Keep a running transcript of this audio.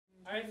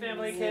Alright,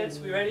 family kids,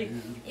 we ready?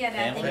 Yeah,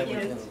 Dad, thank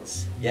you.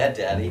 Yeah,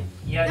 Daddy.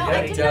 Yeah, no, Daddy.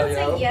 I did not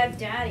say yeah,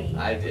 Daddy.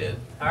 I did.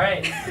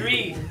 Alright,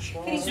 3,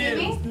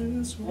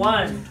 2,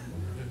 1.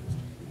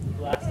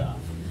 Blast off.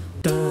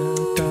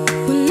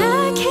 When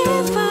I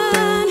can't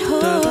find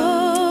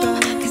home,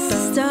 'cause the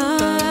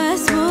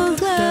stars won't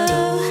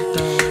glow,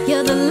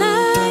 you're the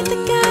light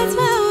that guides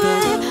my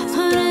way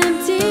on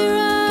empty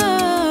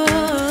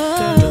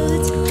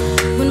roads.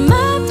 When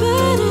my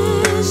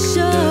burden is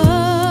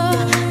sure,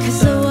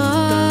 'cause I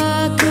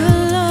walk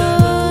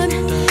alone,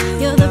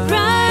 you're the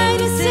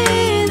brightest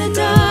in the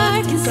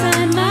dark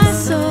inside my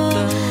soul.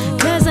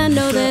 'Cause I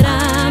know that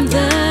I'm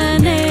the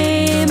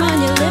name on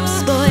your lips,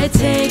 boy.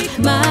 Take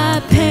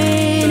my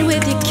pain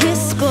with your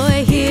kiss,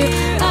 boy. Here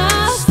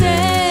I'll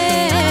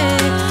stay,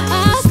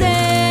 I'll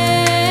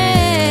stay.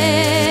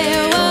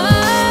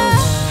 Whoa,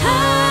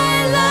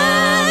 I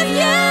love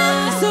you,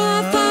 so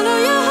I follow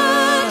your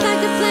heart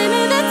like a flame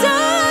in the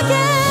dark.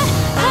 Yeah,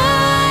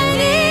 I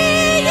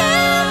need you,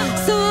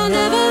 so I'll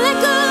never let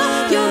go.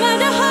 You're my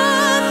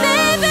heart,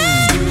 baby.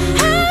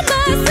 I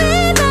must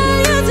lead by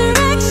your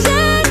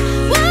direction.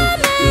 Won't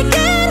make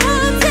it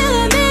home till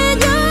I'm in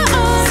your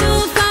arms. So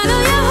I'll follow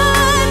your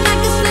heart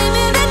like a flame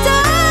in the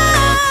dark.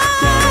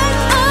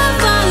 I'll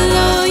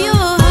follow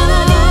your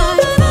heart.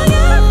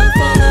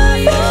 Follow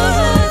your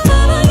heart.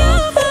 Follow your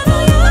heart.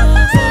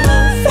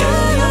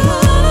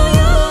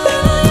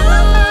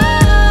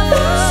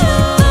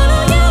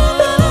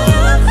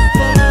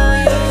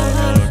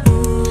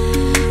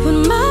 When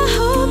my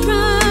hope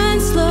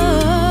runs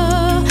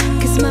low,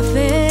 'cause my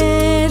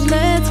faith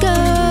lets go,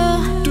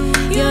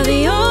 you're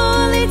the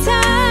only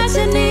touch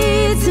I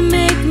need to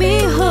make me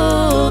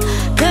whole.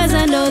 'Cause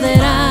I know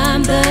that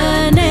I'm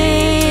the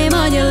name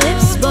on your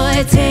lips,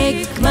 boy.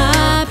 Take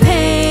my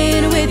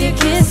pain with your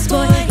kiss,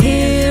 boy.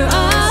 Here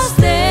I'll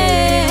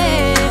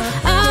stay,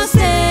 I'll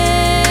stay.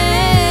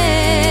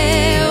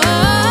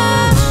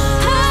 Oh,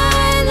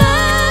 I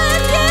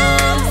love you,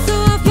 so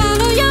I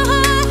follow your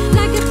heart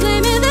like a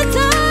flame in the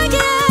dark.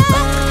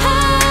 Yeah,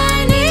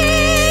 I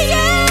need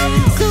you,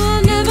 so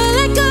I'll never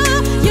let go.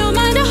 You're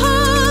mine to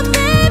hold,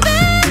 baby.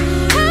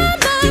 I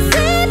must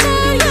lead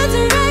by your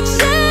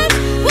direction.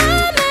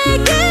 Won't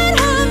make it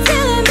home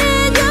till I'm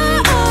in your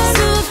arms.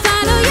 So I'll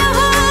follow your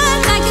heart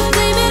like a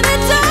flame in the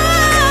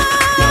dark.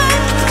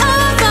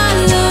 I'll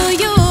follow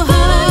your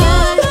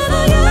heart.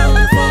 Follow your heart.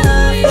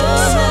 Follow your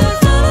heart.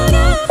 Follow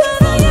your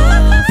heart.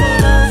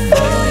 Follow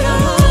your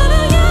heart.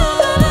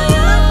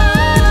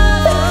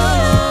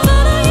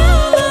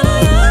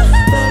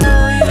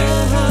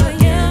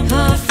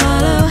 I'll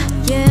follow,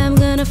 yeah, I'm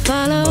gonna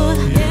follow.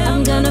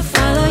 I'm gonna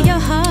follow your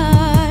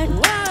heart.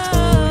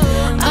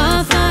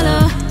 I'll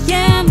follow,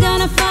 yeah, I'm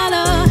gonna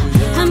follow.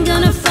 I'm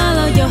gonna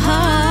follow your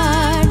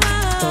heart.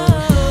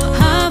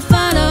 I'll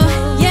follow,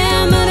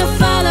 yeah, I'm gonna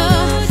follow.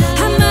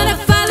 I'm gonna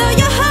follow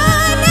your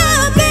heart now,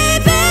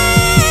 baby.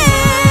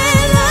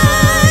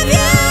 Love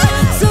you,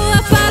 so I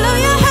follow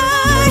your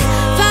heart.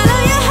 Follow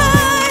your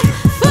heart.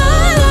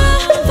 Follow,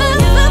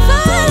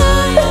 follow,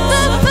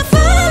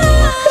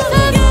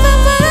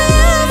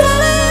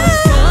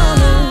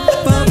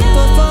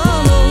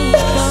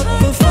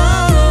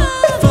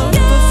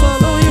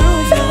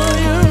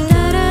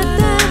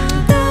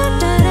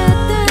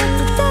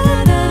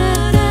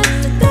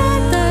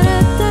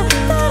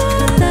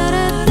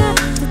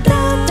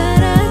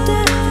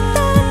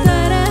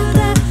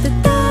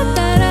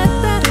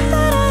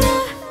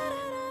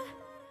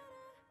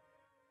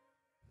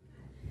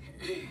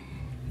 I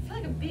feel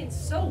like I'm being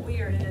so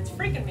weird and it's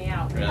freaking me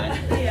out. Really?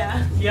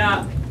 Yeah.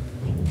 Yeah.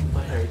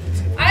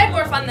 I had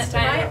more fun that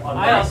time.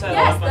 I also had a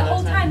lot Yes, of the fun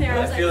whole that time there I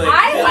was I like, feel like-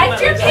 I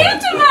liked your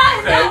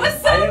pantomime. That was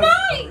so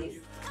nice.